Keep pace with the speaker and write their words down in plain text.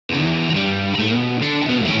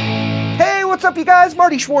What's up, you guys?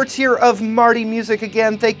 Marty Schwartz here of Marty Music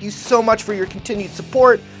again. Thank you so much for your continued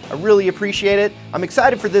support. I really appreciate it. I'm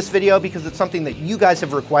excited for this video because it's something that you guys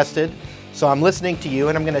have requested. So I'm listening to you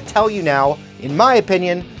and I'm going to tell you now, in my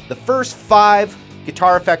opinion, the first 5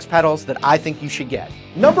 guitar effects pedals that I think you should get.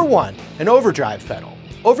 Number 1, an overdrive pedal.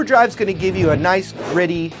 Overdrive's going to give you a nice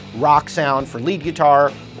gritty rock sound for lead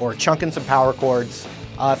guitar or chunking some power chords.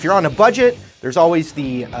 If you're on a budget, there's always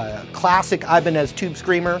the classic Ibanez Tube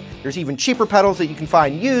Screamer. There's even cheaper pedals that you can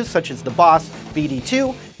find used, such as the Boss BD2.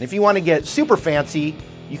 And if you want to get super fancy,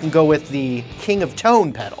 you can go with the King of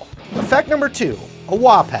Tone pedal. Effect number 2, a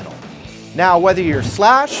wah pedal. Now, whether you're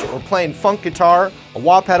Slash or playing funk guitar, a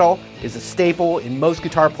wah pedal is a staple in most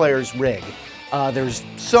guitar players' rig. There's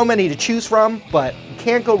so many to choose from, but you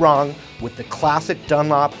can't go wrong with the classic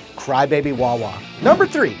Dunlop Crybaby Wah Wah. Number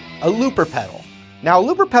 3, a looper pedal. Now,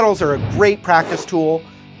 looper pedals are a great practice tool,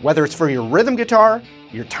 whether it's for your rhythm guitar,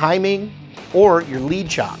 your timing, or your lead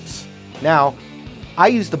chops. Now, I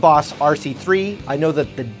use the Boss RC3. I know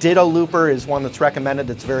that the Ditto looper is one that's recommended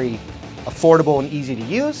that's very affordable and easy to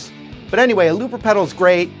use. But anyway, a looper pedal is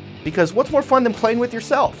great because what's more fun than playing with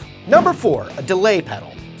yourself? Number 4, a delay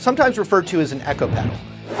pedal, sometimes referred to as an echo pedal.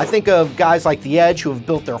 I think of guys like The Edge who have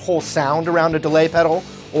built their whole sound around a delay pedal,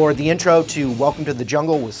 or the intro to Welcome to the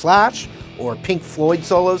Jungle with Slash, or Pink Floyd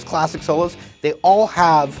solos, classic solos. They all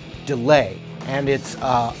have delay, and it's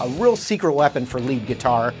a real secret weapon for lead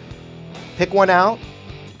guitar. Pick one out,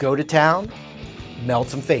 go to town, melt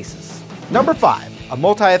some faces. Number 5, a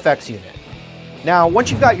multi-effects unit. Now, once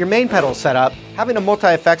you've got your main pedal set up, having a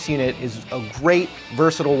multi-effects unit is a great,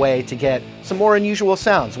 versatile way to get some more unusual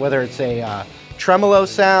sounds, whether it's a tremolo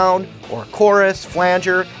sound, or a chorus,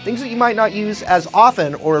 flanger, things that you might not use as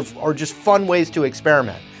often, or just fun ways to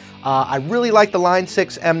experiment. I really like the Line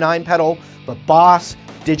 6 M9 pedal, but Boss,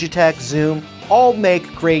 Digitech, Zoom, all make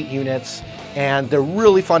great units, and they're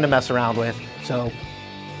really fun to mess around with. So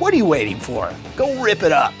what are you waiting for? Go rip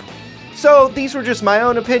it up. So these were just my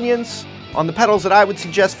own opinions on the pedals that I would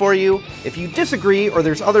suggest for you. If you disagree, or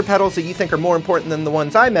there's other pedals that you think are more important than the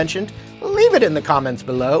ones I mentioned, leave it in the comments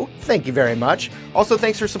below. Thank you very much. Also,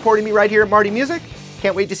 thanks for supporting me right here at Marty Music.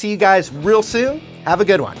 Can't wait to see you guys real soon. Have a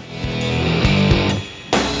good one.